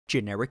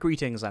Generic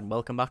greetings and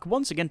welcome back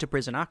once again to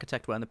Prison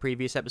Architect, where in the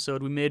previous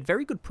episode we made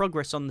very good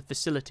progress on the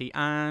facility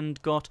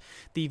and got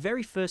the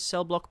very first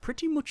cell block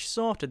pretty much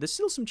sorted. There's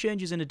still some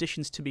changes and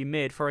additions to be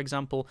made. For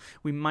example,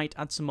 we might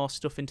add some more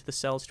stuff into the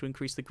cells to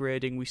increase the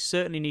grading. We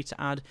certainly need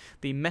to add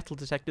the metal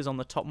detectors on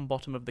the top and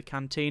bottom of the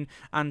canteen,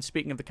 and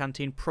speaking of the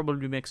canteen,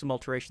 probably make some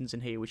alterations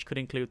in here, which could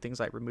include things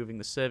like removing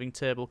the serving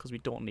table because we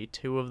don't need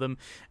two of them.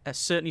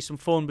 Certainly some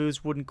phone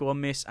booths wouldn't go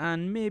amiss,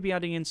 and maybe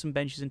adding in some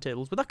benches and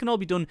tables, but that can all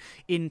be done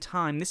in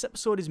time. This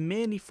episode is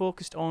mainly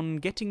focused on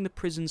getting the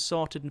prison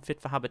sorted and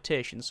fit for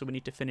habitation, so we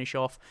need to finish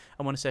off,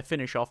 and when I say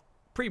finish off,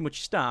 pretty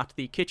much start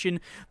the kitchen,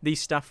 the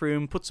staff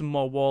room, put some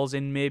more walls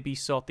in, maybe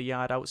sort the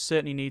yard out,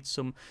 certainly need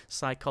some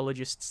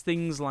psychologists,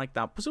 things like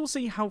that. So we'll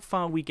see how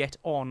far we get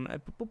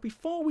on. But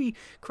before we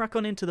crack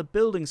on into the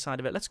building side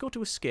of it, let's go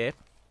to escape,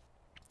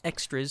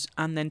 extras,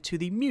 and then to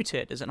the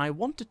mutators, and I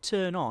want to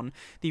turn on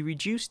the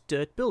reduced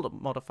dirt build-up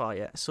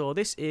modifier. So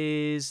this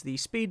is the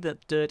speed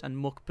that dirt and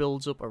muck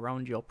builds up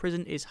around your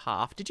prison is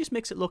halved. It just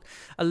makes it look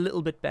a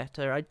little bit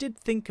better. I did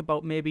think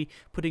about maybe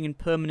putting in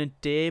permanent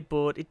day,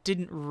 but it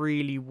didn't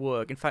really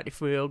work. In fact,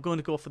 if we were going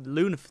to go for the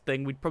lunar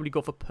thing, we'd probably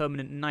go for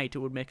permanent night. It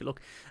would make it look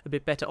a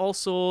bit better.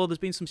 Also, there's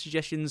been some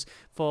suggestions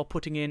for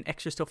putting in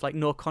extra stuff like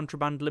no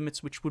contraband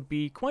limits, which would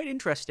be quite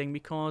interesting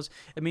because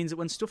it means that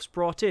when stuff's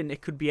brought in,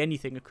 it could be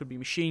anything. It could be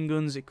machine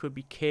guns, it could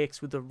be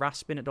cakes with the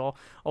rasp in it, or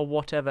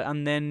whatever.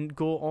 And then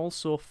go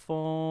also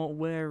for,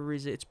 where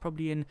is it? It's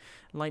probably in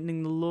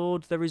lightening the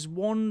load. There is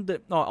one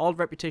that, all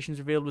reputations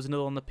revealed was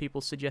another one that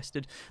people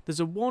suggested. There's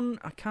a one,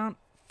 I can't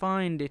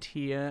find it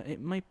here.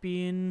 It might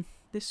be in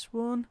this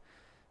one.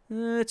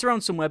 It's around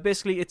somewhere.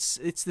 Basically, it's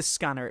the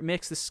scanner. It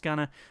makes the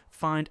scanner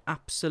find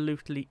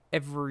absolutely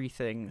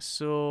everything.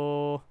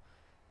 So,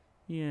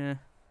 yeah,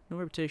 no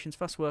reputations,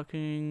 fast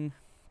working.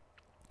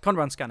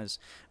 Contraband scanners.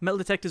 Metal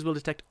detectors will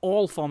detect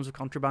all forms of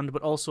contraband,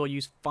 but also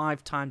use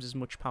 5 times as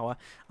much power.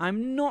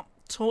 I'm not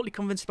totally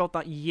convinced about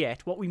that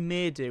yet. What we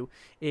may do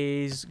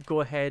is go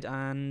ahead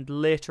and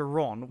later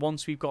on,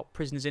 once we've got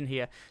prisoners in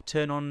here,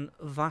 turn on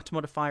that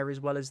modifier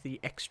as well as the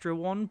extra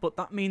one. But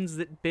that means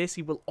that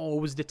basically we'll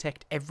always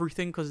detect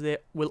everything because they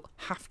will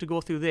have to go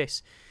through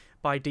this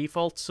by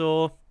default.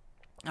 So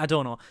I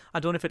don't know. I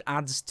don't know if it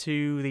adds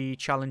to the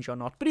challenge or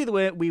not. But either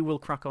way, we will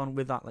crack on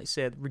with that, like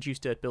say,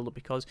 reduced dirt buildup,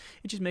 because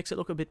it just makes it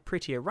look a bit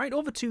prettier. Right,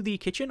 over to the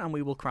kitchen, and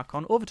we will crack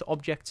on. Over to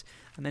objects,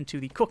 and then to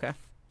the cooker.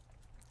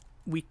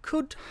 We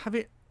could have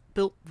it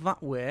built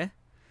that way,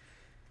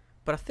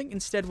 but I think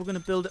instead we're going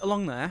to build it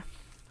along there.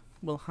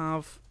 We'll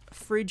have a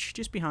fridge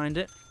just behind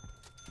it,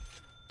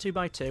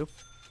 2x2,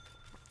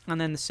 and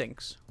then the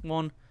sinks.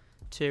 1,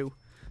 2,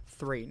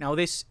 3. Now,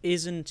 this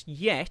isn't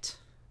yet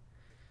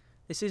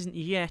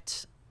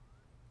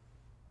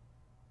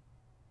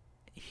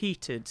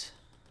heated,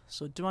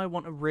 so do I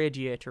want a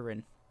radiator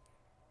in?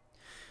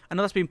 I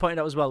know that's been pointed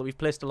out as well. We've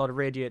placed a lot of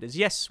radiators.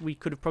 Yes, we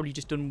could have probably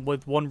just done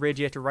with one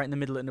radiator right in the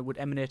middle and it would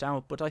emanate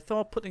out, but I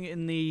thought putting it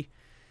in the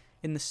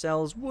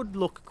cells would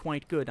look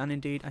quite good, and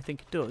indeed I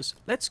think it does.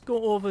 Let's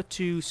go over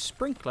to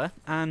sprinkler,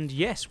 and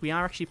yes, we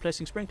are actually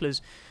placing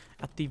sprinklers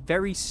at the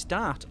very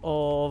start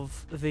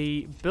of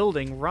the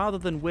building rather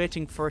than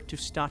waiting for it to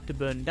start to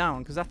burn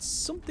down, because that's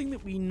something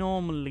that we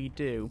normally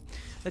do.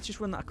 Let's just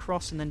run that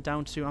across and then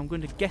down to, I'm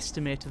going to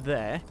guesstimate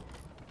there,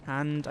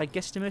 and I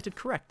guesstimated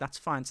correct. That's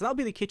fine. So that'll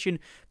be the kitchen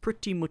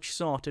pretty much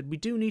sorted. We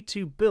do need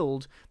to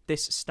build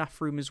this staff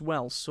room as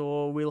well,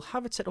 so we'll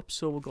have it set up.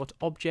 So we'll go to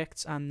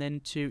objects and then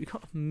to, you've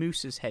got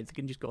moose's head that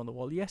can just go on the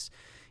wall. Yes,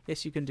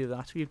 you can do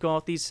that. We've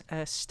got these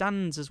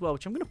stands as well,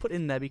 which I'm going to put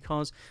in there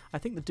because I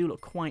think they do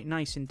look quite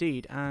nice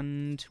indeed.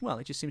 And, well,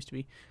 it just seems to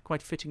be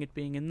quite fitting it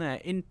being in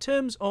there. In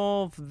terms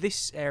of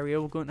this area,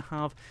 we're going to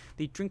have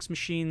the drinks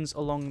machines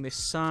along this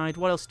side.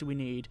 What else do we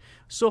need?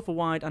 Sofa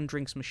wide and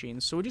drinks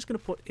machines. So we're just going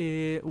to put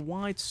a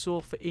wide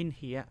sofa in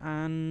here.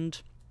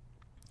 And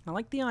I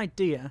like the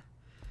idea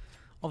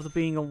of there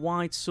being a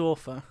wide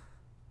sofa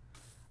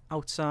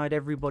outside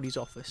everybody's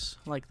office,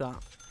 like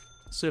that.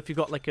 So if you've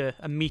got like a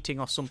meeting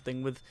or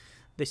something with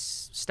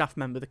this staff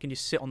member that can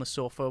just sit on the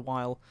sofa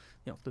while,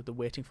 you know, they're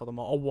waiting for them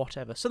or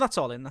whatever. So that's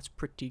all in. That's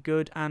pretty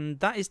good. And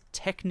that is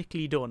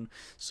technically done.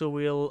 So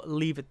we'll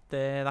leave it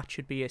there. That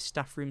should be a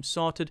staff room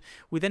sorted.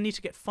 We then need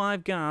to get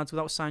 5 guards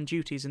without assigned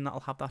duties, and that'll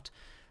have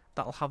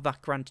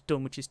that grant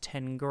done, which is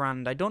 10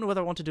 grand. I don't know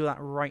whether I want to do that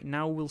right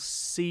now. We'll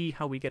see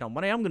how we get on.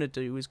 What I am going to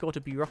do is go to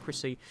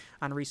bureaucracy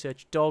and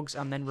research dogs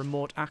and then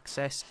remote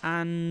access,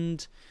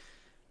 and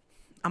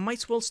I might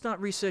as well start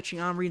researching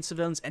armory and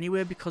surveillance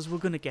anyway, because we're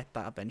going to get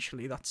that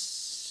eventually.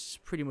 That's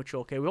pretty much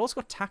okay. We've also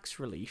got tax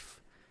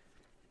relief.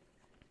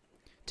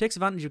 Takes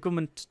advantage of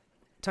government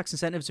tax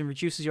incentives and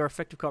reduces your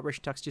effective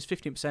corporation tax just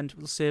 15%.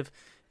 We'll save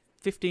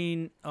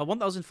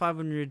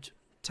 1,500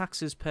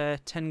 taxes per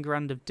 10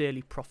 grand of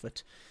daily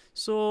profit.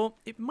 So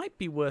it might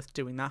be worth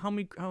doing that.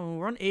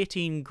 We're on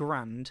 18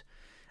 grand,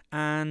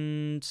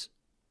 and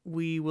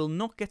we will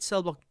not get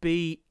cell block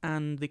B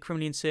and the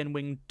criminally insane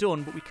wing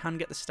done, but we can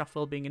get the staff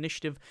wellbeing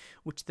initiative,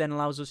 which then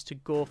allows us to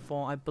go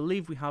for, I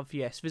believe we have,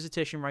 yes,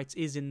 visitation rights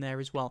is in there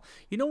as well.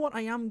 You know what,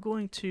 I am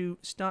going to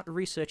start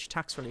research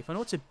tax relief. I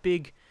know it's a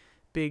big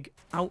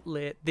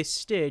outlay at this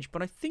stage,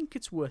 but I think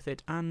it's worth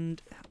it.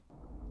 And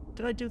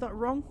did I do that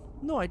wrong?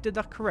 No, I did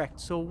that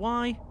correct. So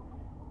why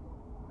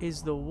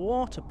is the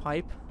water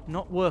pipe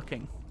not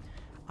working?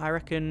 I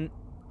reckon,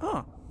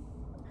 oh,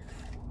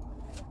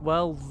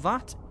 well,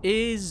 that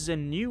is a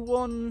new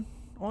one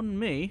on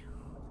me.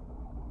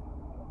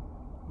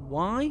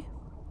 Why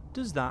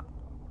does that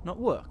not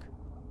work?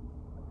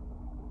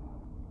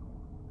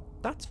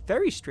 That's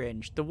very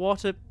strange. The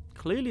water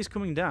clearly is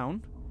coming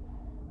down.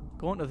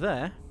 Going to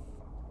there.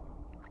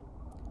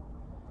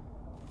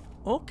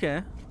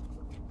 Okay.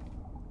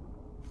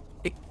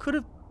 It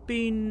could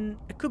be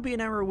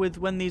an error with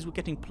when these were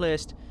getting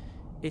placed.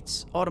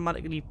 It's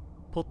automatically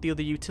put the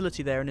other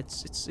utility there and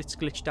it's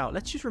glitched out.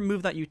 Let's just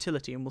remove that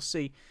utility and we'll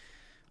see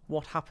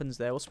what happens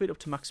there. We'll speed up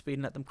to max speed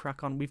and let them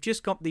crack on. We've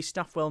just got the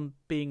staff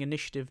well-being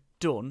initiative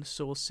done,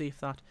 so we'll see if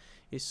that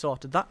is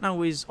sorted. That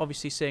now is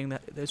obviously saying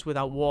that it's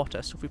without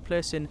water, so if we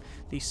place in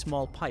the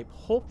small pipe,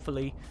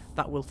 hopefully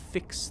that will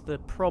fix the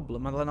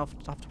problem, and then I'll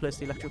have to place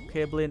the electrical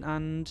cable in,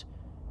 and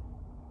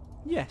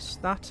yes,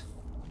 that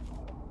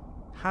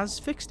has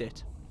fixed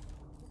it.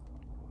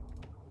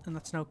 And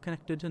that's now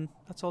connected and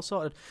that's all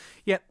sorted.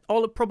 Yeah,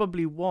 all it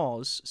probably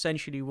was,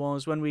 essentially,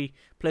 was when we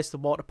placed the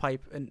water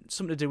pipe and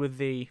something to do with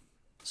the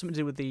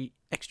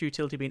extra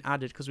utility being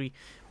added, because we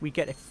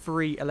get a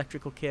free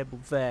electrical cable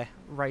there,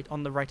 right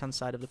on the right-hand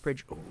side of the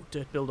bridge. Oh,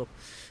 dirt build-up.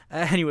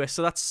 Anyway,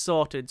 so that's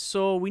sorted.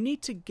 So we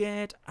need to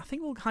get, I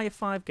think we'll hire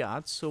 5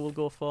 guards, so we'll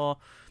go for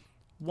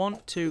 1,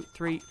 2,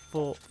 3,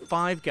 4,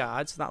 5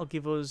 guards. That'll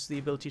give us the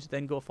ability to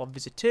then go for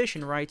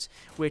visitation rights,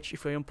 which,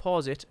 if we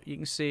unpause it, you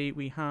can see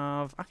we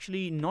have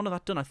actually none of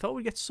that done. I thought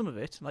we'd get some of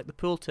it, like the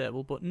pool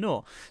table, but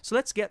no. So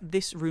let's get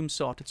this room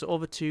sorted. So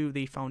over to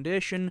the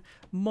foundation,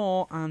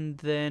 more, and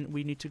then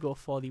we need to go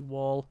for the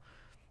wall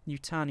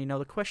Utani. Now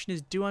the question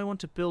is, do I want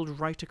to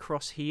build right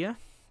across here?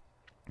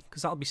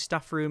 Because that'll be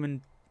staff room and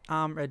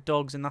armed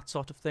dogs and that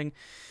sort of thing.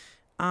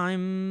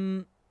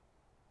 I'm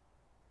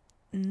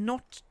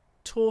not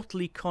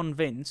totally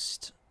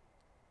convinced,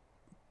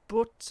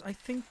 but I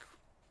think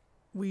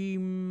we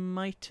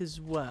might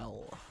as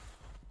well.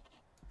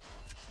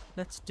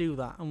 Let's do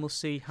that and we'll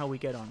see how we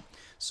get on.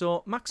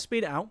 So max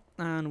speed it out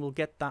and we'll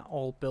get that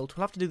all built.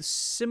 We'll have to do the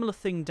similar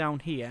thing down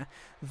here.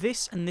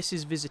 This and this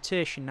is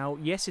visitation. Now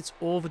yes, it's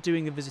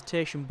overdoing the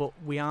visitation, but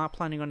we are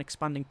planning on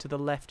expanding to the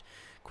left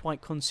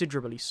quite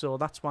considerably, so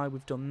that's why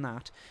we've done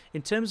that.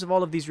 In terms of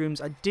all of these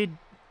rooms, I did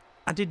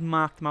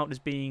mark them out as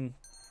being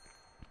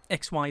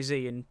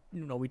XYZ, and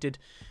you know, we did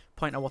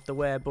point out what they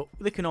were, but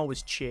they can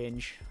always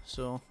change.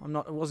 So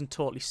it wasn't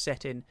totally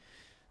set in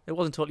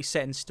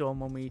stone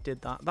when we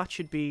did that. That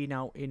should be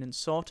now in and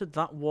sorted.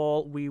 That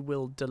wall we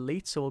will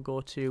delete, so we'll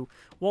go to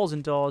walls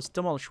and doors,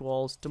 demolish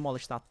walls,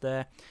 demolish that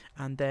there,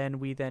 and then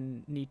we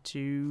need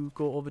to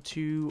go over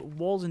to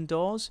walls and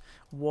doors,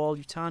 wall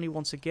Utani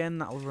once again.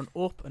 That will run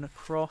up and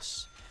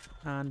across,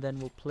 and then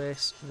we'll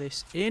place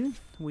this in.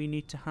 We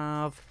need to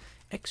have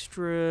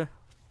extra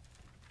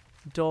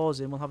doors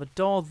in. We'll have a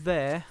door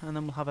there, and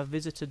then we'll have a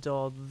visitor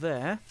door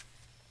there.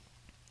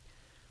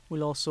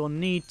 We'll also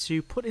need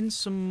to put in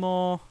some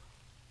more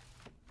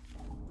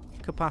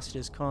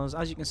capacitors, because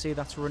as you can see,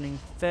 that's running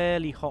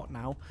fairly hot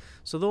now,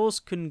 so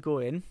those can go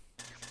in.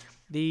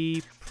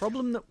 The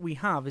problem that we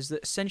have is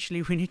that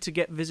essentially we need to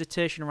get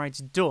visitation rights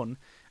done,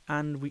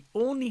 and we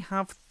only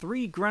have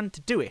 $3,000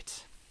 to do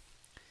it.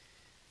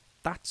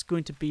 That's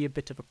going to be a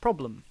bit of a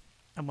problem,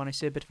 and when I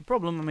say a bit of a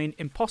problem, I mean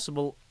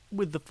impossible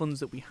with the funds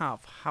that we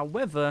have.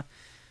 However,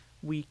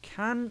 we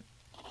can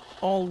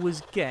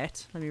always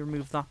get, let me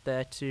remove that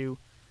there too,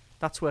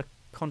 that's where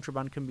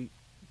contraband can be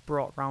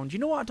brought round. You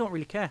know what, I don't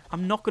really care.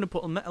 I'm not going to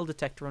put a metal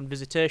detector on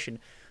visitation.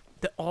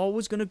 They're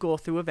always going to go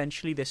through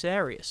eventually this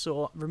area,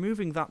 so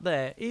removing that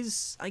there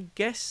is, I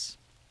guess,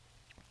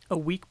 a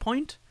weak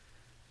point.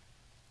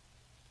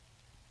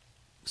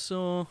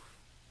 So,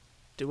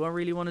 do I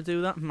really want to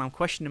do that? I'm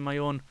questioning my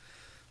own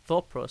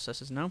thought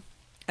processes now.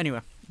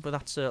 Anyway, but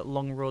that's a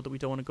long road that we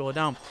don't want to go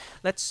down.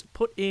 Let's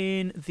put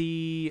in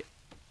the,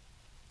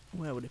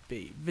 where would it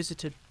be?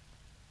 Visitor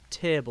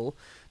table.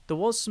 There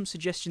was some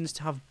suggestions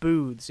to have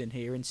booths in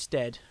here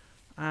instead,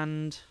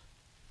 and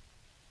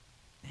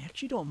I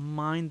actually don't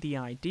mind the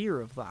idea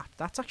of that.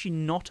 That's actually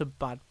not a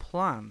bad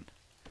plan.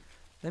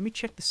 Let me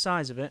check the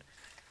size of it.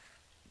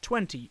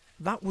 20.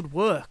 That would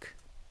work.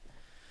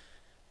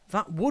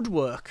 That would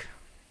work.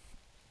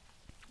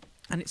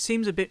 And it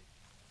seems a bit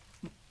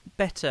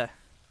better.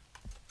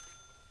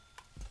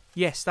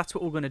 Yes, that's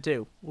what we're going to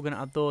do. We're going to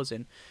add those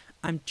in.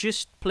 I'm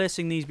just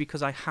placing these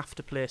because I have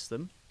to place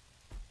them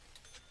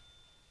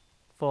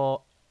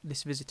for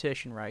this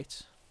visitation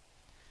right.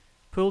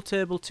 Pool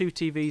table, 2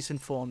 TVs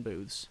and phone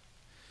booths.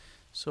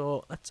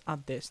 So let's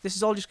add this. This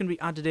is all just going to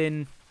be added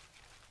in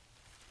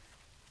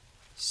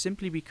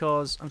simply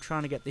because I'm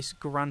trying to get this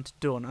grant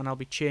done, and I'll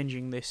be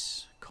changing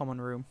this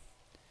common room.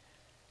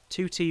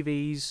 2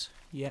 TVs,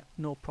 yeah,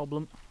 no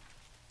problem.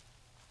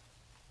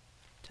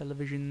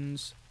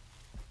 Televisions.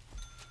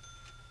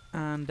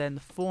 And then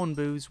the phone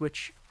booths,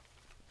 which,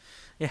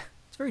 yeah,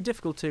 it's very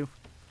difficult to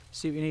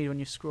see what you need when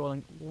you're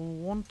scrolling.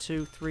 1,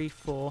 2, 3,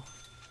 4,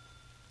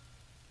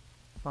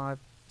 5,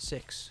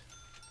 6.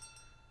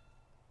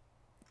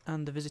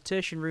 And the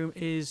visitation room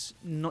is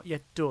not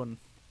yet done.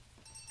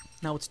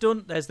 Now it's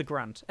done, there's the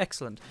grant.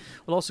 Excellent.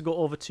 We'll also go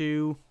over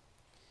to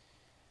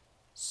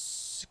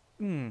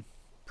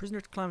prisoner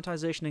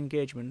acclimatization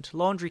engagement.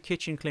 Laundry,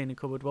 kitchen, cleaning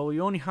cupboard. Well,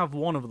 we only have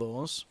one of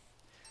those.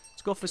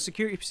 Let's go for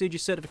security procedure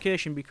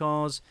certification,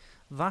 because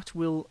that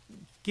will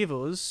give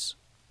us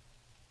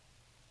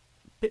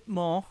a bit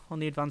more on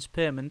the advance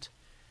payment,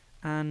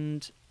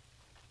 and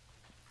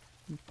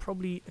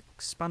probably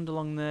expand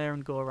along there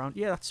and go around.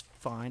 Yeah, that's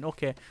fine.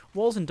 Okay,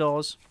 walls and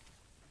doors.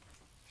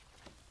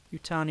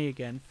 Utani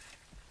again.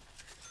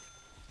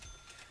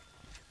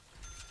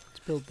 Let's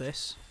build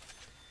this.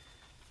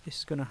 This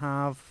is going to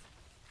have...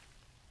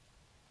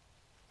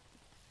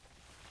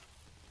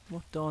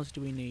 What doors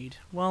do we need?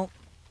 Well,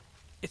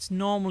 it's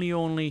normally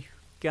only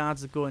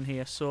guards that go in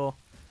here, so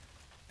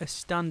a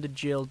standard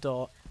jail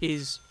door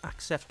is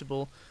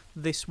acceptable.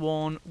 This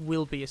one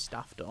will be a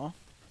staff door.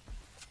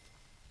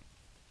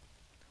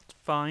 That's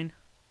fine.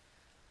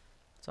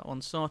 That's that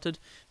one sorted.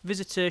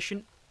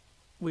 Visitation.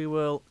 We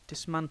will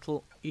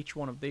dismantle each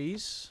one of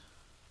these.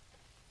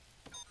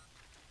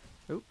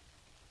 Oh.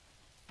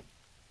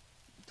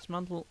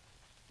 Dismantle,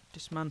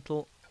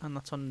 dismantle, and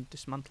that's on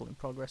dismantle in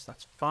progress.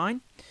 That's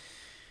fine.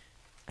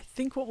 I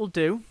think what we'll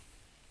do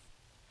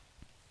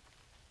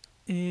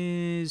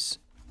is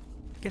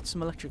get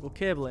some electrical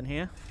cable in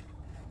here.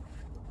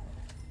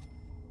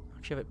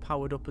 Actually have it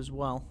powered up as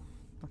well.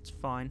 That's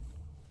fine.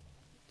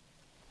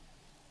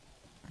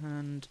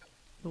 And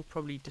we'll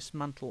probably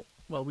dismantle...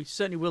 Well, we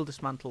certainly will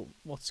dismantle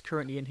what's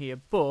currently in here,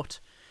 but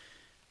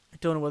I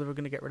don't know whether we're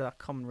going to get rid of that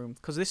common room,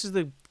 because this is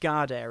the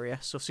guard area,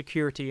 so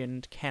security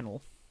and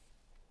kennel.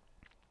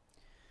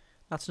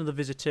 That's another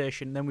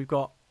visitation. Then we've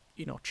got,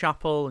 you know,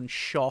 chapel and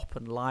shop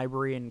and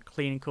library and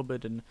cleaning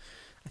cupboard, and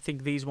I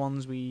think these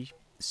ones we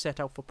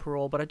set out for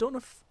parole, but I don't know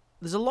if...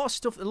 There's a lot of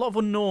stuff, a lot of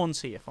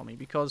unknowns here for me,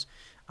 because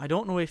I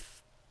don't know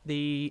if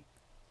the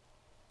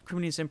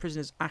criminally insane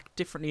prisoners act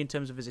differently in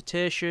terms of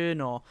visitation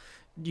or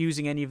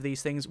using any of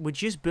these things. We're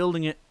just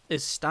building it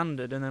as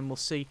standard, and then we'll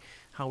see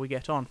how we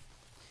get on.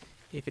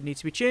 If it needs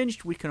to be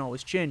changed, we can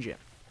always change it.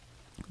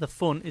 The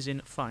fun is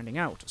in finding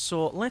out.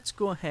 So let's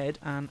go ahead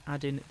and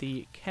add in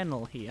the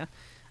kennel here,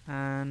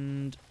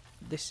 and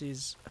this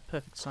is a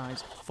perfect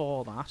size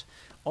for that.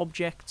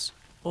 Objects,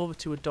 over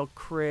to a dog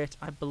crate.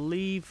 I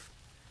believe...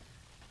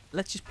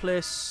 Let's just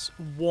place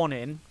one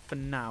in for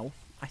now.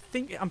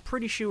 I'm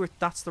pretty sure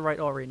that's the right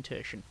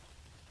orientation.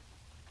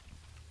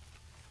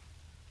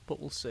 But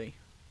we'll see.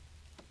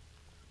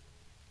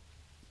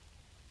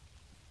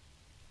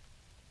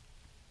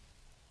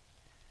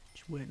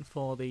 Just waiting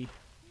for the...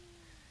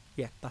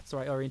 Yeah, that's the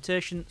right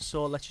orientation.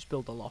 So let's just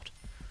build a lot,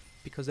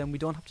 because then we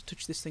don't have to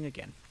touch this thing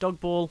again. Dog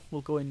bowl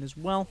will go in as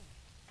well.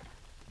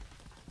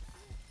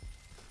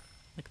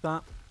 Like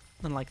that,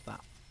 and like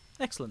that.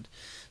 Excellent.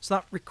 So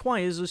that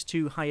requires us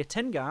to hire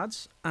 10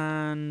 guards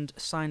and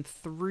assign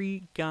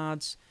 3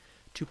 guards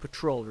to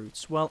patrol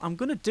routes. Well, I'm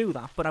going to do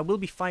that, but I will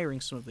be firing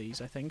some of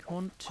these, I think.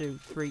 1, 2,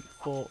 3,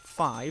 4,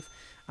 5.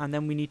 And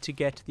then we need to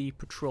get the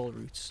patrol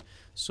routes.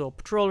 So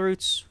patrol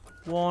routes,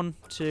 1,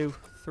 2,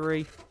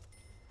 3.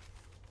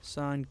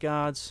 Assign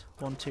guards,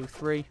 1, 2,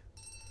 3.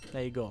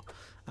 There you go.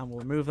 And we'll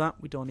remove that.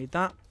 We don't need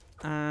that.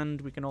 And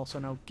we can also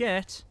now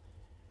get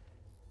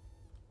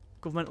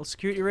governmental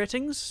security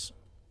ratings,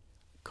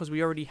 because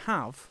we already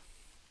have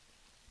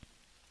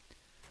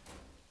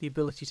the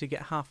ability to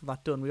get half of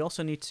that done. We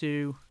also need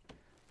to,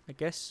 I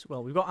guess,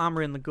 well, we've got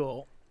armour in the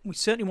go. We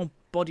certainly want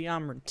body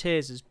armour and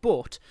tasers,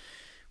 but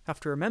we have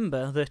to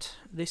remember that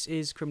this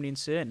is criminally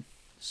insane.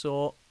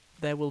 So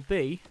there will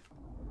be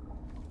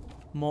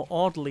more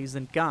orderlies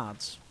than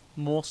guards,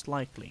 most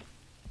likely.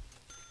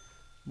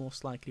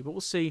 Most likely, but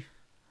we'll see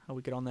how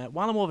we get on there.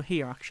 While I'm over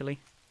here, actually,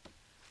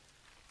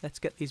 let's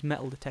get these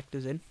metal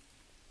detectors in.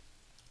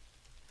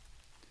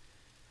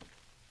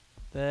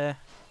 There,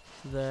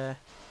 there,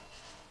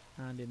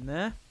 and in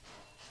there.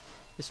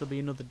 This will be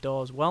another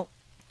door as well,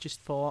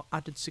 just for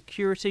added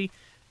security.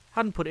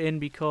 Hadn't put it in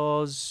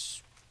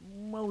because,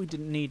 well, we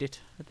didn't need it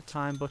at the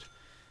time, but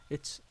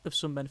it's of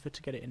some benefit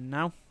to get it in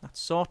now. That's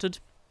sorted.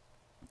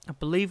 I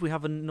believe we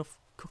have enough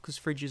cookers,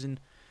 fridges, and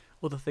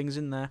other things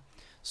in there.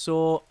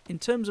 So, in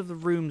terms of the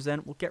rooms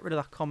then, we'll get rid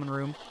of that common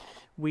room.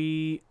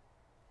 We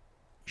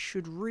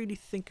should really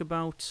think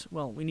about,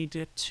 well, we need to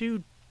get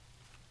 2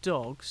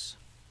 dogs.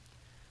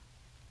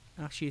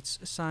 Actually, it's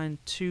assigned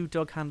 2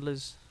 dog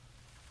handlers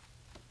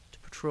to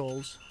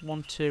patrols.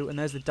 1, 2, and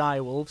there's the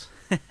direwolves.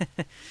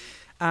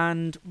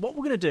 And what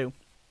we're going to do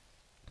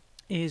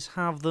is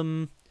have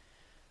them...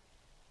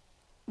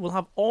 We'll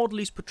have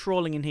orderlies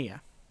patrolling in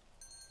here.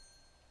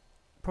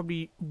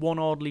 Probably 1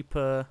 orderly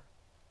per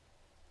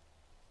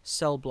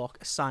cell block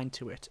assigned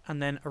to it.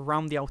 And then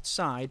around the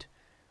outside,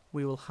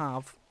 we will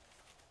have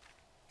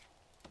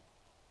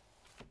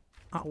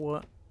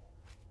our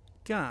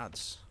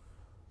guards.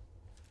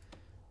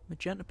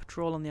 Magenta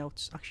patrol on the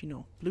outside. Actually,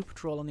 no. Blue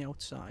patrol on the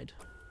outside.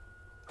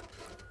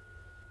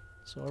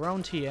 So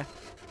around here,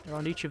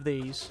 around each of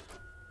these,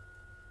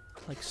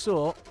 like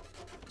so,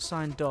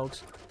 assign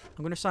dogs.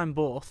 I'm going to assign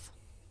both.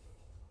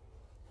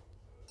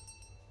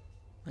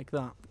 Like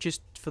that.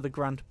 Just for the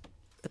grant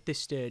at this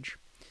stage.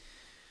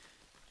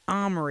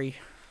 Armory.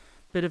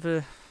 Bit of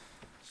a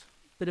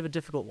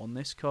difficult one,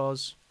 this,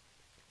 because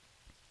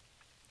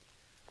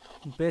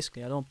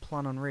basically I don't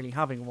plan on really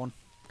having one.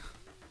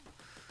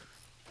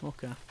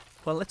 Okay.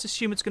 Well, let's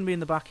assume it's going to be in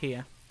the back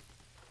here.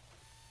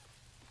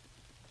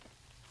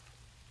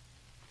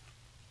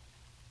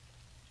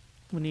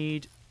 We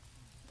need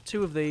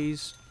 2 of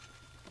these,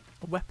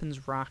 a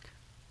weapons rack,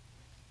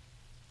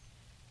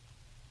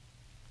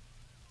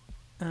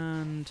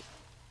 and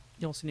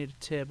you also need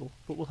a table,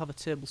 but we'll have a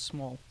table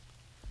small,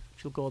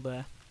 which will go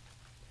there.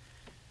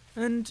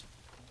 And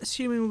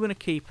assuming we're going to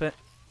keep it,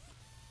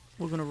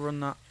 we're going to run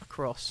that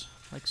across,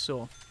 like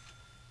so.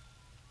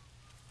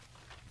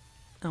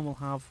 And we'll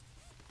have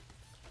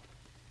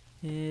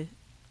a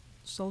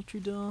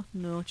solitary door.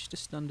 No, just a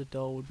standard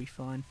door would be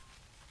fine.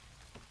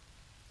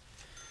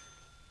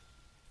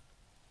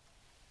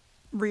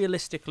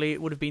 Realistically,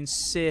 it would have been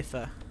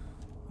safer,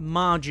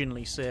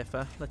 marginally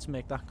safer, let's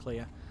make that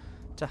clear,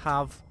 to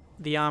have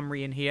the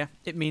armory in here.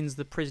 It means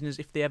the prisoners,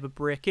 if they ever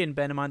break in,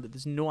 bear in mind that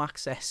there's no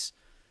access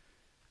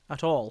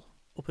at all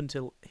up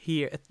until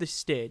here at this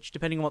stage.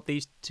 Depending on what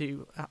these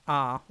two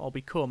are or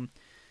become,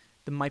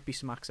 there might be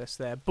some access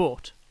there,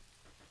 but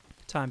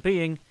time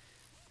being,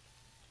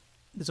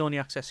 there's only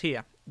access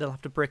here. They'll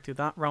have to break through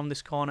that, round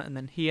this corner, and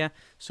then here.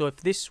 So if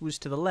this was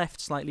to the left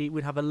slightly,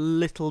 we'd have a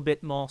little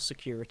bit more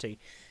security.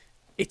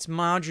 It's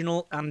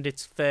marginal and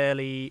it's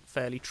fairly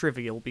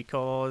trivial,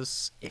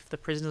 because if the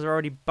prisoners are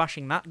already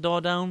bashing that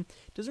door down,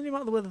 it doesn't really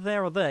matter whether they're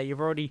there or there. You're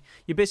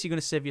basically going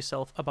to save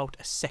yourself about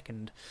a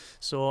second.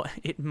 So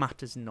it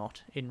matters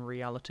not in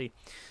reality.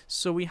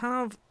 So we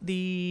have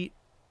the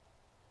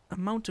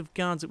amount of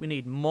guards that we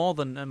need, more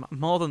than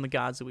the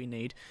guards that we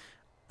need.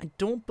 I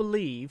don't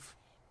believe,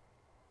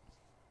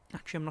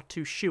 actually I'm not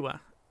too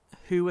sure,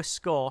 who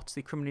escorts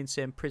the criminally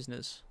insane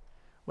prisoners,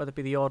 whether it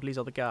be the orderlies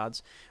or the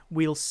guards.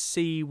 We'll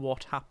see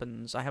what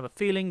happens. I have a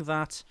feeling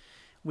that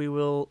we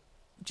will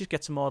just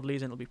get some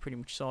orderlies and it'll be pretty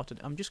much sorted.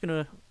 I'm just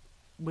going to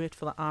wait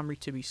for that armory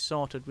to be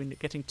sorted. We're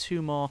getting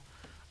 2 more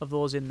of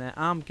those in there.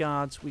 Armed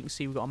guards, we can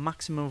see we've got a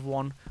maximum of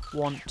 1,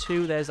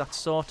 2. There's that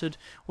sorted.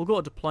 We'll go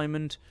to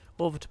deployment,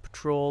 over to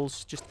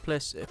patrols, just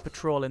place a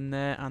patrol in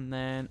there, and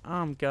then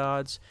armed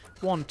guards,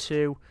 1,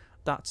 2.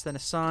 That's then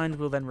assigned.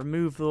 We'll then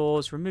remove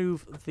those,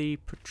 remove the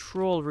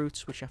patrol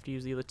routes, which I have to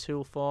use the other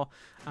tool for,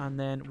 and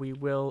then we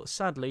will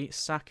sadly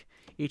sack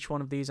each one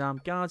of these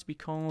armed guards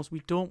because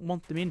we don't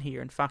want them in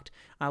here. In fact,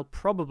 I'll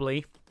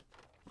probably,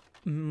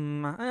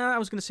 I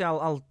was going to say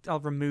I'll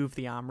remove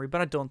the armory, but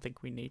I don't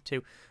think we need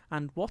to.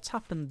 And what's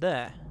happened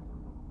there?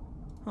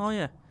 Oh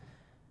yeah,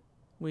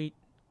 we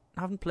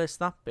haven't placed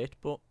that bit,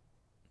 but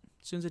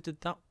as soon as I did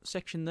that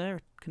section there,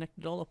 it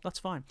connected it all up. That's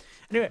fine.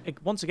 Anyway,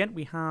 once again,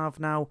 we have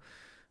now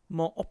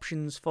more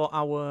options for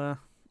our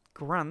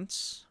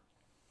grants.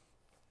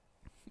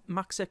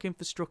 MaxSec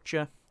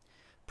infrastructure,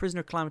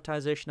 prisoner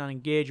acclimatization and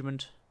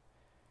engagement,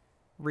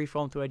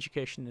 reform through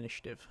education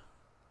initiative.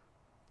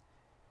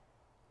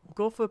 We'll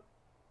go for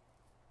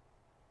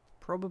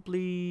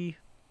probably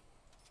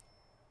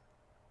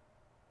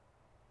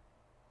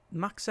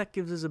MaxSec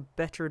gives us a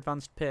better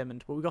advanced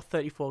payment, but we got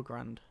 34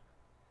 grand.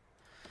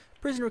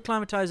 Prisoner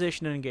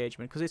acclimatization and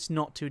engagement, because it's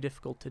not too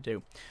difficult to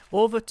do.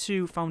 Over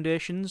to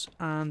foundations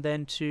and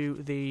then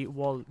to the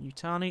wall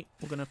Utani.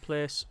 We're going to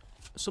place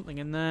something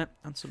in there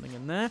and something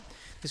in there.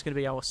 This is going to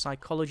be our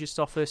psychologist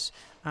office,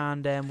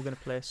 and then we're going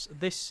to place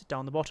this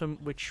down the bottom,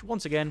 which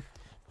once again,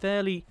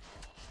 fairly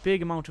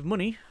big amount of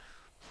money,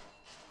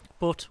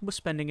 but we're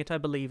spending it, I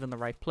believe, in the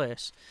right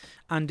place.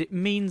 And it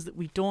means that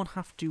we don't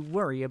have to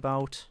worry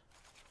about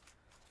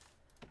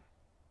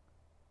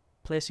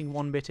placing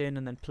one bit in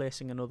and then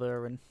placing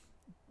another, and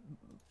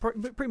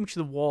pretty much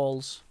the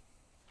walls,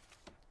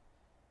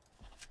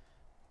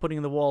 putting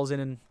the walls in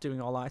and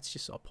doing all that, it's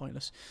just sort of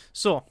pointless.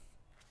 So,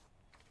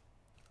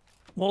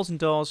 walls and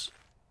doors,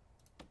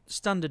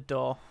 standard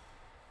door.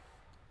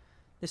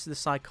 This is the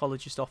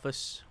psychologist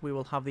office. We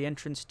will have the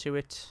entrance to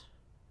it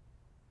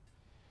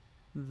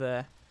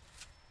there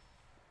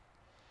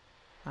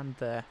and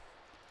there.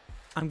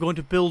 I'm going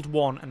to build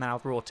one and then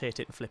I'll rotate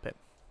it and flip it.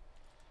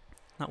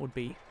 That would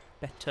be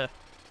better.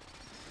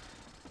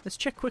 Let's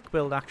check quick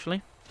build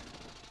actually.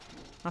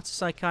 That's a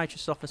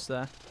psychiatrist's office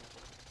there.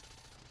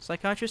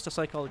 Psychiatrist or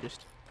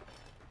psychologist?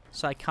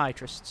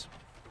 Psychiatrists.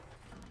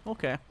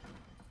 Okay.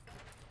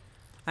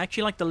 I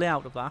actually like the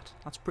layout of that.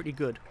 That's pretty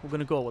good. We're going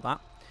to go with that.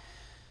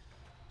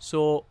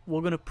 So we're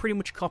going to pretty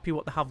much copy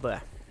what they have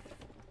there.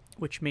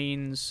 Which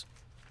means,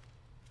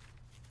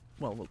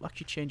 well, we'll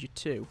actually change it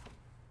to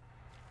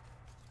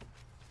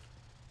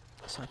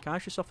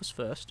psychiatrist's office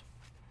first.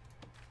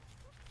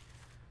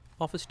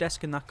 Office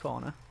desk in that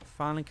corner.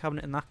 Filing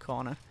cabinet in that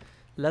corner.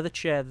 Leather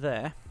chair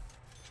there.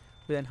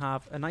 We then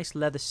have a nice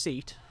leather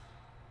seat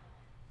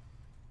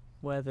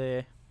where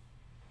the...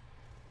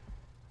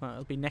 well,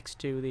 it'll be next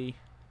to the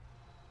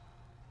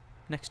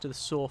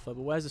sofa,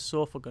 but where's the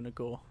sofa going to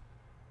go?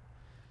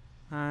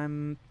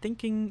 I'm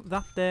thinking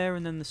that there,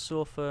 and then the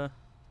sofa...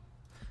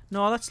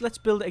 no, let's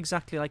build it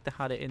exactly like they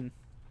had it in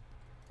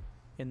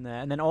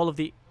there, and then all of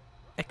the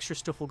extra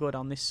stuff will go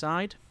down this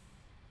side.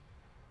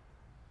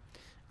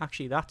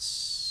 Actually,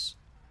 that's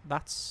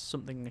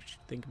something I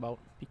should think about,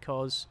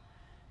 because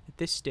at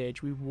this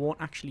stage we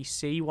won't actually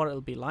see what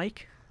it'll be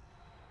like,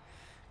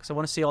 because I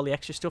want to see all the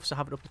extra stuff, so I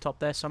have it up the top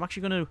there. So I'm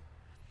actually going to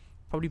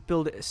probably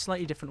build it a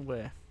slightly different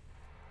way,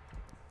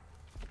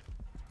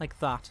 like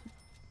that.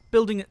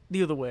 Building it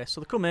the other way,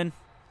 so they come in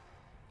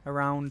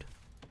around,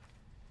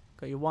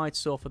 got your wide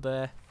sofa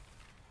there,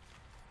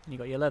 and you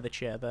got your leather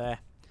chair there,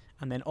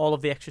 and then all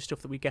of the extra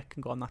stuff that we get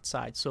can go on that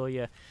side. So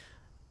your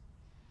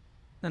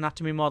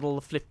anatomy model,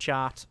 the flip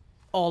chart,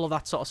 all of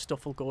that sort of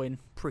stuff will go in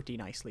pretty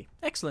nicely.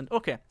 Excellent.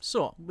 Okay,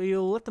 so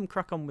we'll let them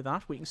crack on with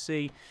that. We can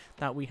see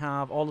that we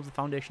have all of the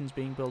foundations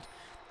being built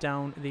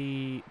down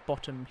the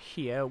bottom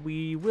here.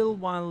 We will,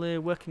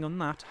 while working on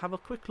that, have a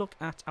quick look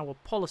at our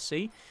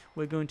policy.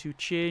 We're going to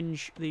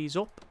change these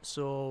up,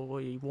 so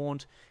we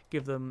won't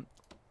give them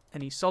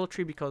any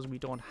solitary because we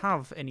don't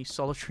have any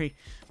solitary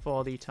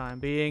for the time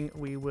being.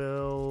 We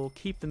will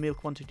keep the meal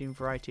quantity and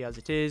variety as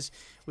it is.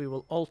 We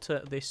will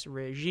alter this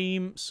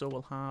regime, so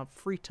we'll have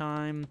free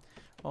time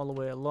all the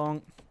way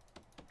along,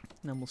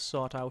 and then we'll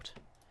sort out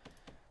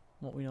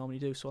what we normally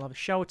do. So we'll have a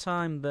shower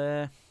time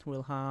there.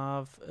 We'll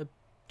have a...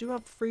 do we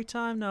have free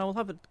time? No, we'll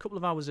have a couple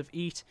of hours of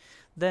eat,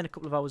 then a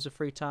couple of hours of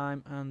free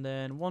time, and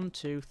then 1,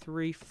 2,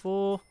 3,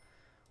 4,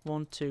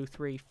 1, 2,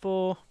 3,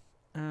 4,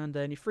 and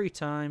then your free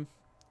time,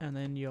 and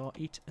then your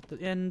eat at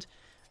the end,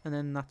 and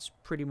then that's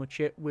pretty much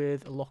it,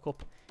 with a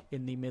lock-up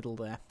in the middle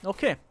there.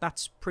 Okay,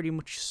 that's pretty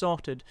much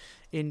sorted.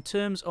 In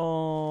terms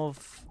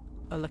of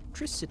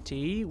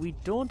electricity, we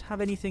don't have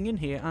anything in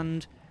here,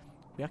 and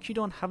we actually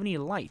don't have any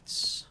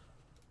lights.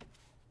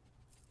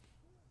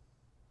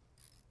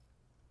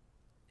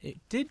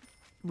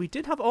 We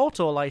did have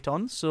auto light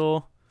on,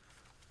 so...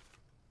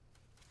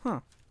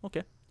 huh,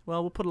 okay.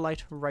 Well, we'll put a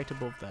light right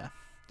above there.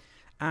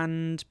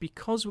 And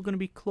because we're going to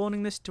be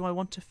cloning this, do I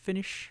want to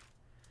finish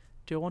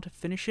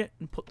it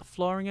and put the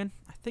flooring in?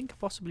 I think I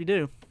possibly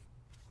do.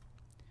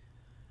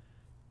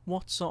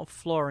 What sort of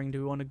flooring do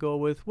we want to go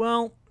with?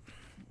 Well,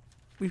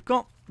 we've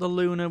got the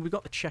Lunar, we've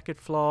got the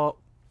checkered floor.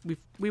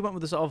 We went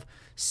with the sort of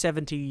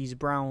 70s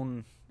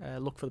brown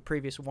look for the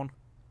previous one.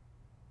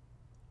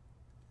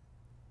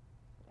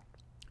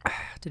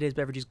 Today's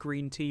beverage is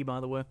green tea, by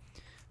the way.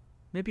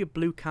 Maybe a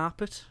blue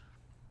carpet?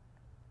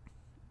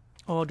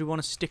 Or do we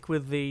want to stick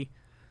with the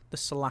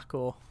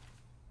Sulaco?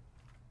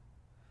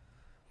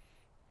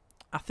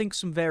 I think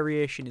some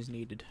variation is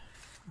needed.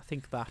 I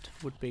think that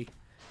would be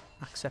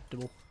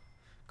acceptable.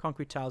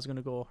 Concrete tiles are going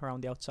to go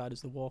around the outside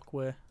as the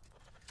walkway. In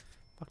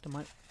fact, I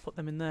might put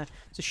them in there.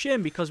 It's a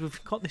shame because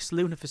we've got this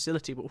lunar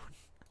facility, but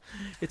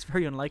it's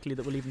very unlikely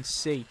that we'll even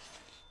see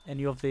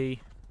any of the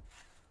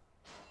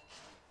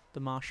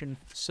Martian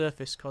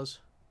surface, because,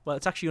 well,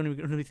 it's actually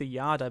only underneath the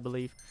yard, I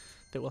believe,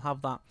 that we'll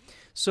have that.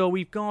 So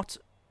we've got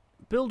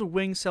build a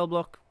wing cell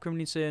block,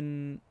 criminally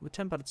insane with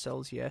 10 padded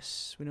cells.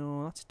 Yes, we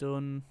know that's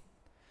done.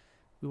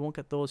 We won't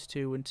get those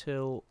two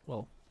until,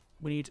 well,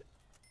 we need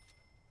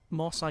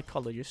more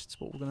psychologists,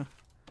 but we're gonna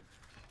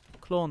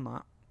clone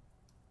that,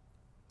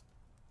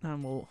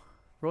 and we'll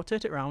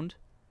rotate it round.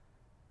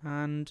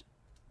 And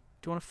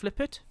do you want to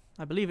flip it?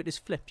 I believe it is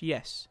flipped.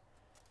 Yes.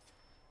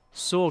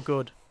 So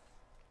good.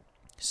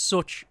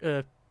 Such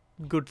a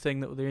good thing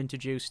that they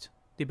introduced,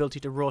 the ability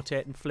to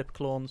rotate and flip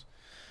clones.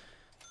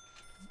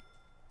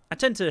 I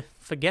tend to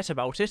forget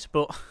about it,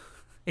 but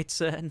it's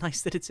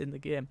nice that it's in the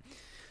game.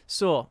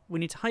 So we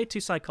need to hire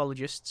 2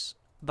 psychologists.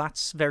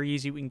 That's very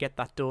easy. We can get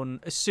that done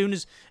as soon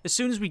as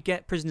we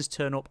get prisoners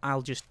turn up.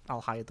 I'll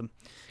hire them,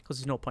 because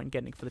there's no point in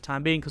getting it for the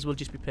time being, because we'll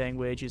just be paying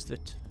wages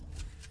that,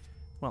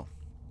 well,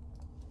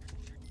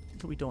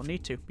 that we don't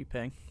need to be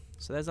paying.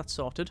 So there's that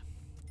sorted.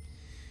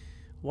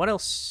 What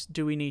else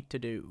do we need to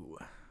do?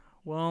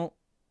 Well,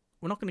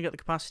 we're not going to get the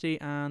capacity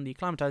and the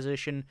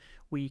acclimatization.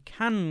 We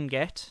can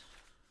get...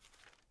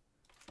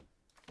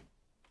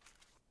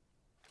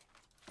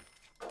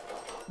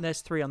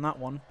 there's 3 on that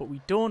one, but we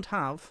don't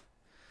have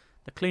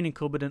the cleaning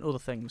cupboard and other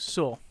things.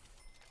 So,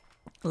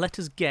 let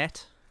us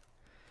get...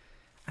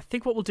 I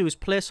think what we'll do is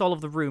place all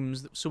of the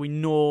rooms so we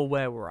know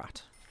where we're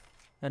at.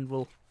 And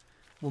we'll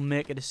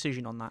make a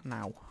decision on that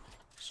now.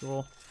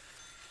 So...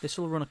 this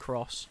will run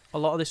across. A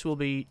lot of this will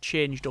be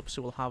changed up,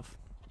 so we'll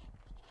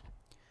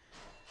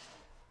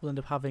end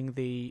up having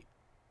the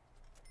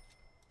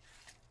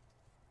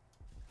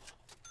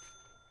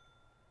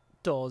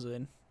doors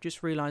in.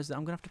 Just realised that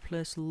I'm going to have to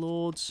place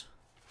loads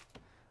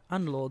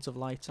and loads of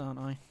lights, aren't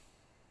I?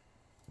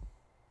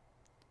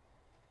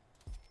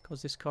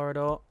 Because this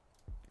corridor,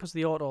 because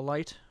the auto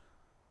light,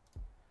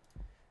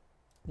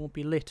 won't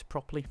be lit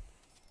properly.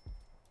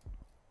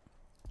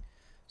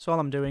 So all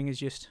I'm doing is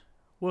just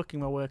working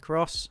my way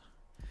across,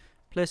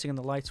 placing in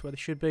the lights where they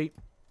should be.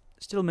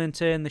 Still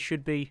maintain there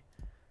should be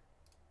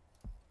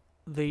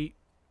the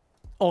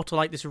auto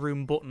light this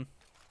room button.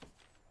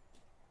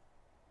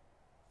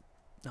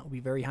 That will be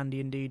very handy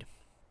indeed.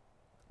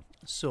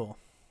 So,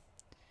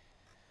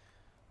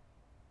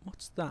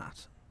 what's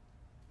that?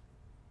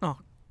 Oh,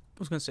 I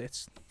was going to say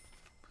it's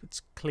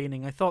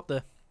cleaning. I thought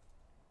the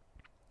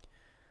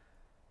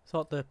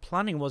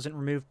planning wasn't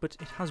removed, but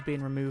it has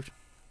been removed.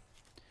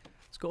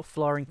 Let's go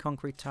flooring,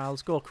 concrete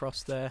tiles, go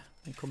across there,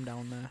 and come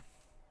down there.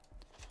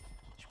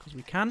 Just because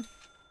we can.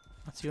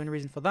 That's the only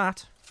reason for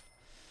that.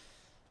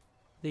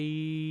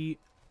 The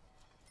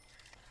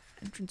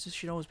entrances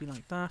should always be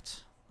like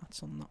that.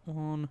 That's on that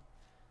one.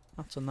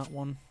 That's on that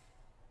one.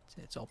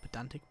 It's all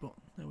pedantic, but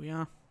there we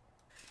are.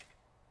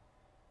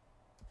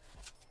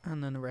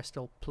 And then the rest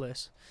I'll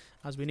place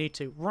as we need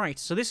to. Right,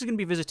 so this is going to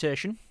be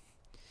visitation.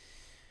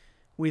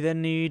 We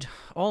then need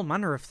all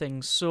manner of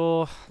things.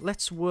 So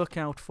let's work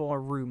out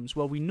for rooms.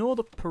 Well, we know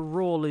that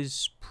parole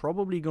is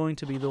probably going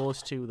to be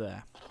those two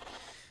there.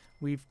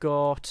 We've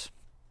got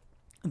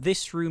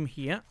this room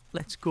here.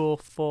 Let's go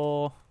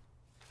for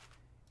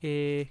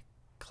a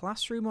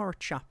classroom or a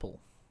chapel.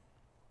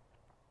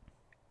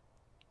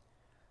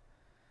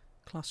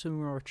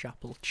 Classroom or a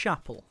chapel?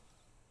 Chapel.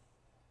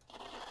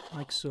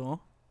 Like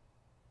so.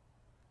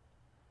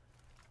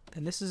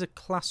 And this is a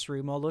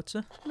classroom, although it's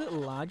a little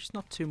large. It's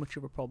not too much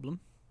of a problem.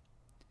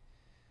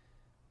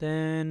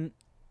 Then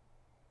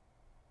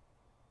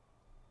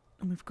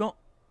and we've got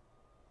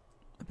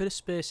a bit of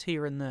space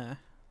here and there.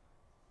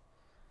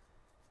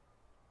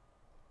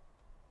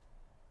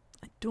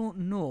 I don't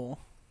know.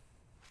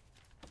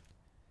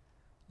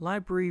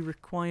 Library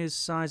requires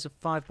size of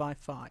 5 by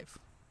 5.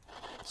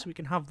 So we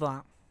can have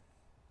that.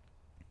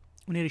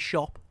 We need a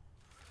shop.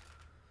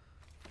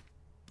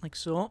 Like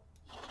so.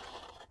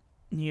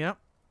 Yep.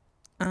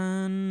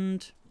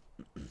 And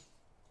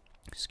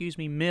excuse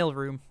me, mail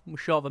room. We're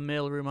short of a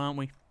mail room, aren't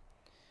we?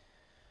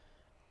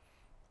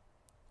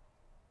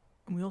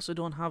 And we also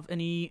don't have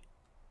any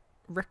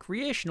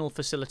recreational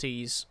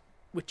facilities,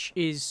 which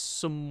is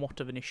somewhat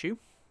of an issue.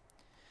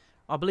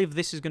 I believe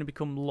this is going to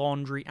become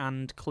laundry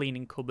and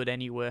cleaning cupboard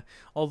anyway.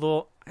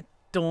 Although I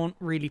don't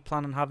really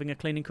plan on having a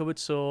cleaning cupboard,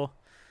 so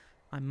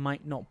I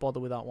might not bother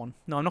with that one.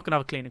 No, I'm not going to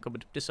have a cleaning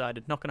cupboard.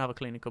 Decided. Not going to have a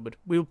cleaning cupboard.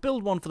 We'll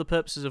build one for the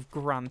purposes of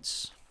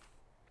grants.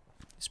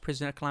 It's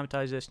prisoner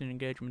acclimatization and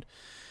engagement.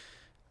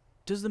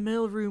 Does the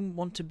mailroom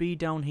want to be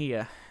down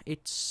here?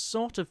 It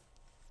sort of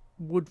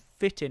would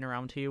fit in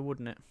around here,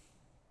 wouldn't it?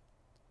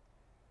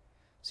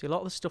 See, a lot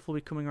of the stuff will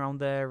be coming around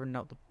there and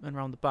out and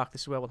around the back.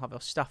 This is where we'll have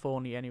our staff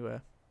only anyway.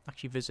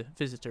 Actually,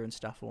 visitor and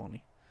staff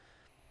only.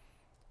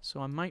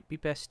 So I might be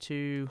best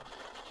to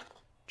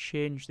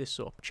change this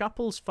up.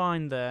 Chapel's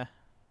fine there.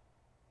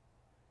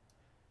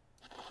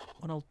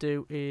 What I'll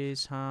do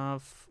is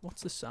have...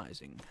 What's the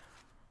sizing?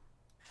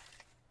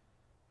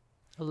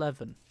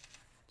 11.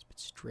 It's a bit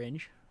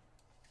strange.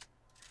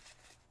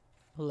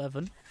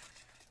 11.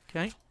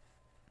 Okay.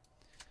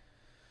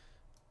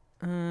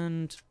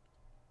 And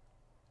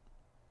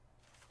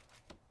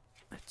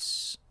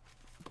let's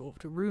go over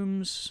to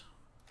rooms.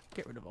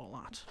 Get rid of all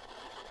that.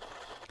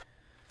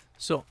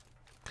 So,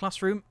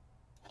 classroom,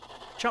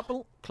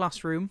 chapel,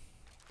 classroom.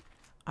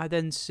 I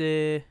then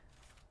say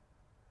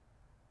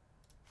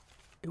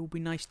it would be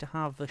nice to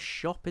have a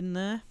shop in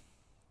there.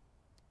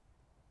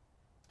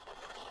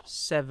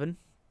 7.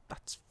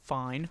 That's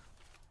fine.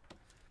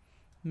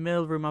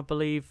 Mailroom, I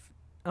believe.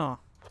 Oh,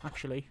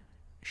 actually,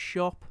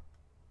 shop.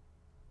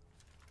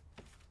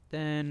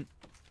 Then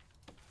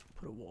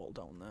put a wall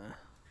down there.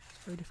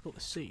 It's very difficult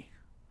to see.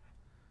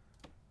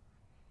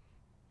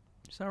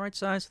 Is that the right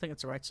size? I think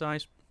it's the right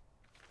size.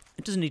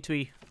 It doesn't need to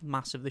be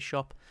massive, the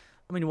shop.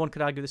 I mean, one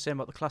could argue the same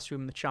about the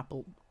classroom and the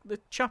chapel. The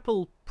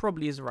chapel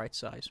probably is the right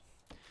size.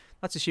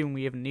 That's assuming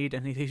we even need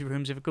any of these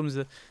rooms. If it comes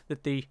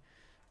that the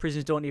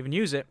prisoners don't even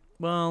use it,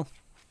 well,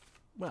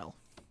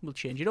 we'll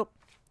change it up.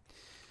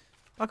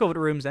 Back over to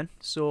rooms then.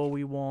 So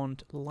we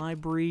want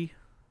library,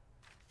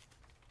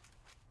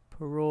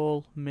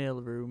 parole,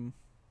 mailroom.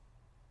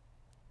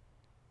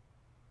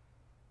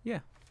 Yeah.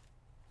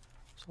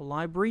 So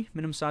library,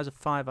 minimum size of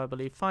 5, I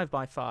believe. 5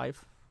 by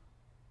 5.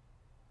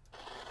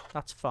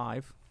 That's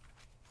 5.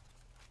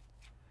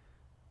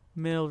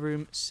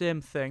 Mailroom,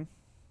 same thing.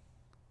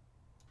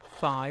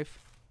 5.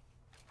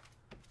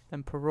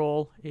 Then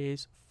parole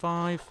is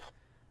 5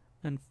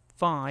 and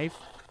 5.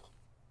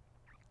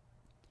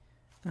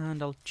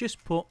 And I'll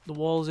just put the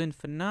walls in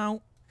for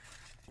now.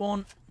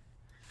 1,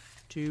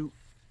 2,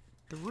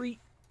 3,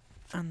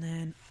 and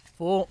then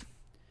 4.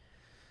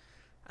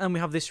 And we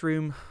have this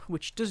room,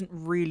 which doesn't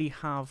really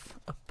have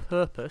a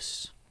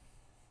purpose.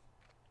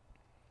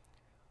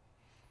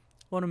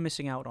 What am I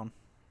missing out on?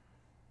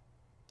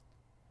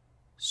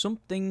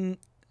 Something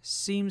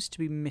seems to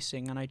be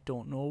missing, and I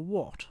don't know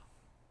what.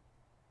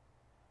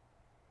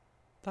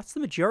 That's the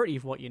majority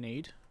of what you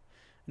need.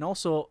 And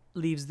also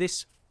leaves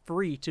this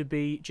free to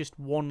be just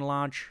one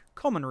large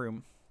common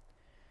room,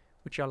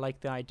 which I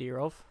like the idea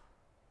of.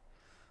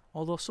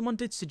 Although someone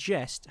did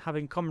suggest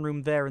having common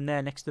room there and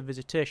there next to the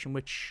visitation,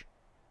 which...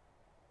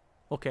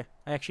 Okay,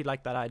 I actually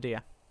like that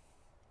idea.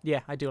 Yeah,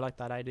 I do like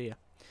that idea.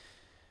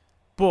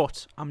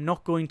 But I'm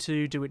not going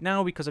to do it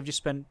now because I've just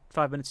spent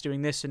 5 minutes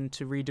doing this, and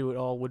to redo it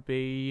all would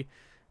be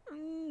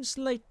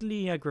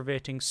slightly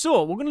aggravating.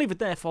 So, we're going to leave it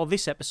there for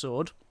this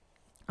episode.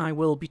 I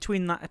will,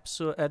 between that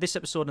episode, this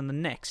episode and the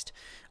next,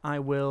 I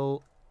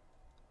will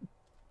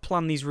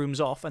plan these rooms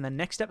off, and then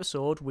next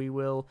episode we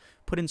will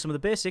put in some of the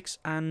basics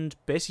and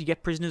basically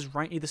get prisoners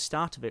right at the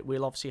start of it.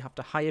 We'll obviously have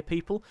to hire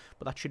people,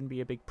 but that shouldn't be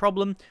a big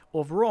problem.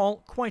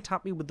 Overall, quite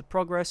happy with the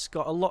progress.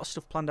 Got a lot of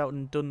stuff planned out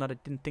and done that I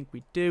didn't think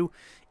we'd do.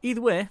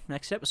 Either way,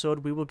 next episode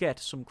we will get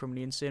some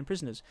criminally insane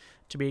prisoners.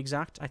 To be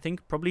exact, I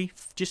think probably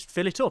just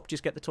fill it up,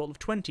 just get the total of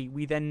 20.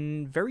 We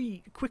then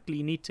very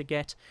quickly need to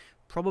get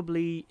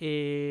probably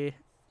a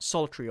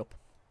solitary up.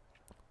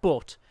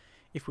 But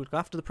if we look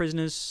after the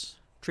prisoners,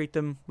 treat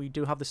them, we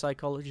do have the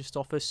psychologist's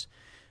office,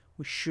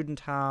 we shouldn't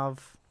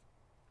have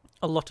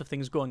a lot of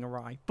things going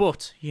awry.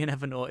 But you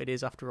never know, it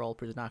is after all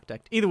Prison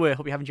Architect. Either way, I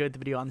hope you have enjoyed the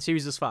video and the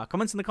series thus far.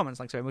 Comments in the comments.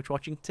 Thanks very much for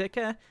watching. Take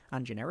care,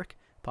 and generic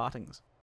partings.